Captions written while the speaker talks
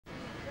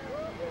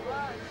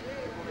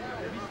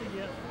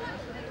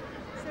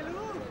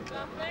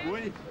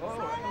Oui.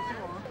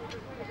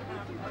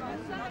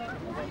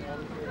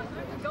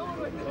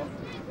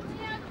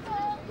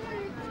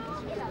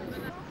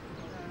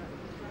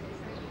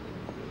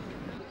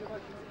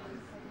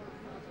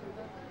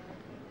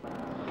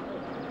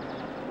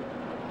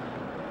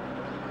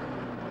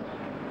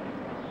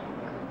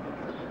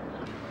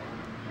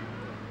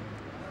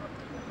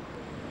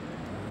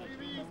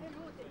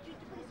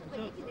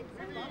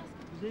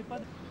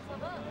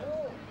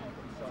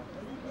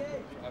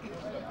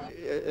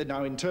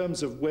 Now, in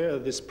terms of where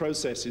this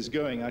process is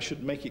going, I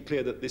should make it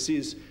clear that this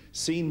is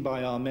seen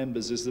by our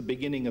members as the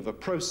beginning of a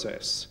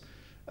process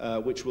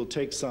which will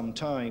take some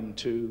time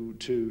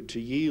to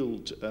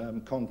yield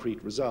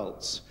concrete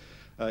results.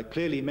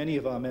 Clearly, many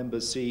of our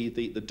members see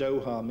the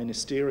Doha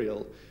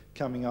ministerial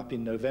coming up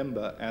in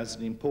November as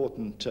an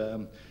important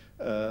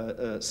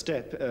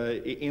step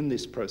in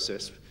this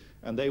process,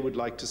 and they would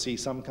like to see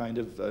some kind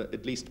of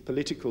at least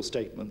political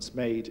statements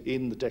made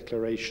in the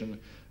declaration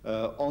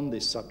on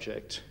this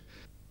subject.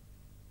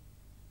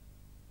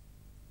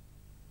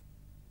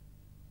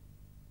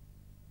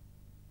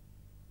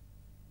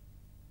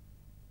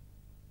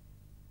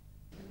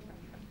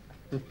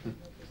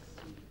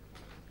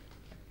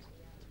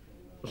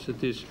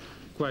 It is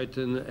quite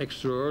an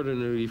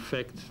extraordinary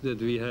fact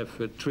that we have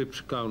a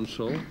TRIPS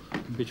Council,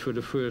 which for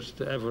the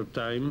first ever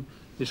time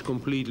is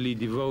completely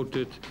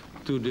devoted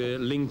to the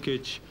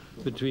linkage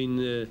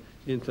between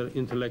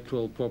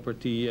intellectual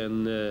property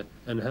and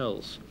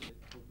health.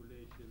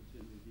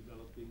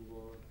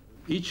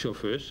 Each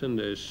of us, and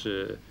there's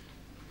a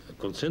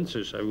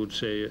consensus, I would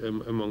say,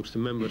 amongst the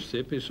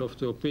membership, is of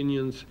the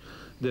opinions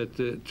that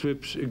the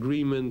TRIPS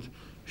agreement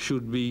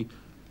should be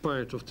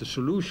part of the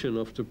solution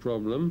of the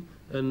problem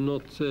and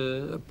not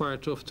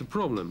part of the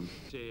problem.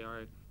 They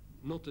are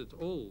not at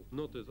all.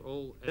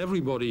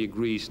 Everybody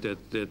agrees that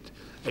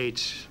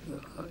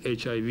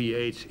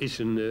HIV/AIDS is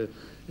a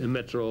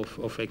matter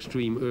of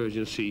extreme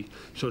urgency,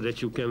 so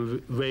that you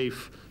can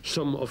waive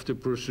some of the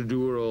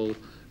procedural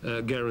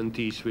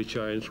guarantees which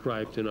are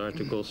inscribed in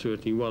Article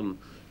 31.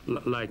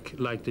 Like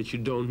that you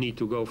don't need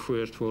to go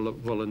first for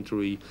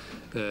voluntary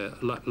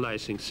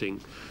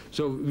licensing.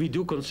 So we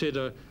do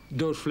consider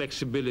those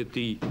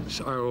flexibilities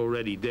are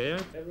already there.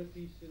 In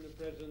the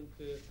present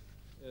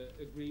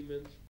agreement.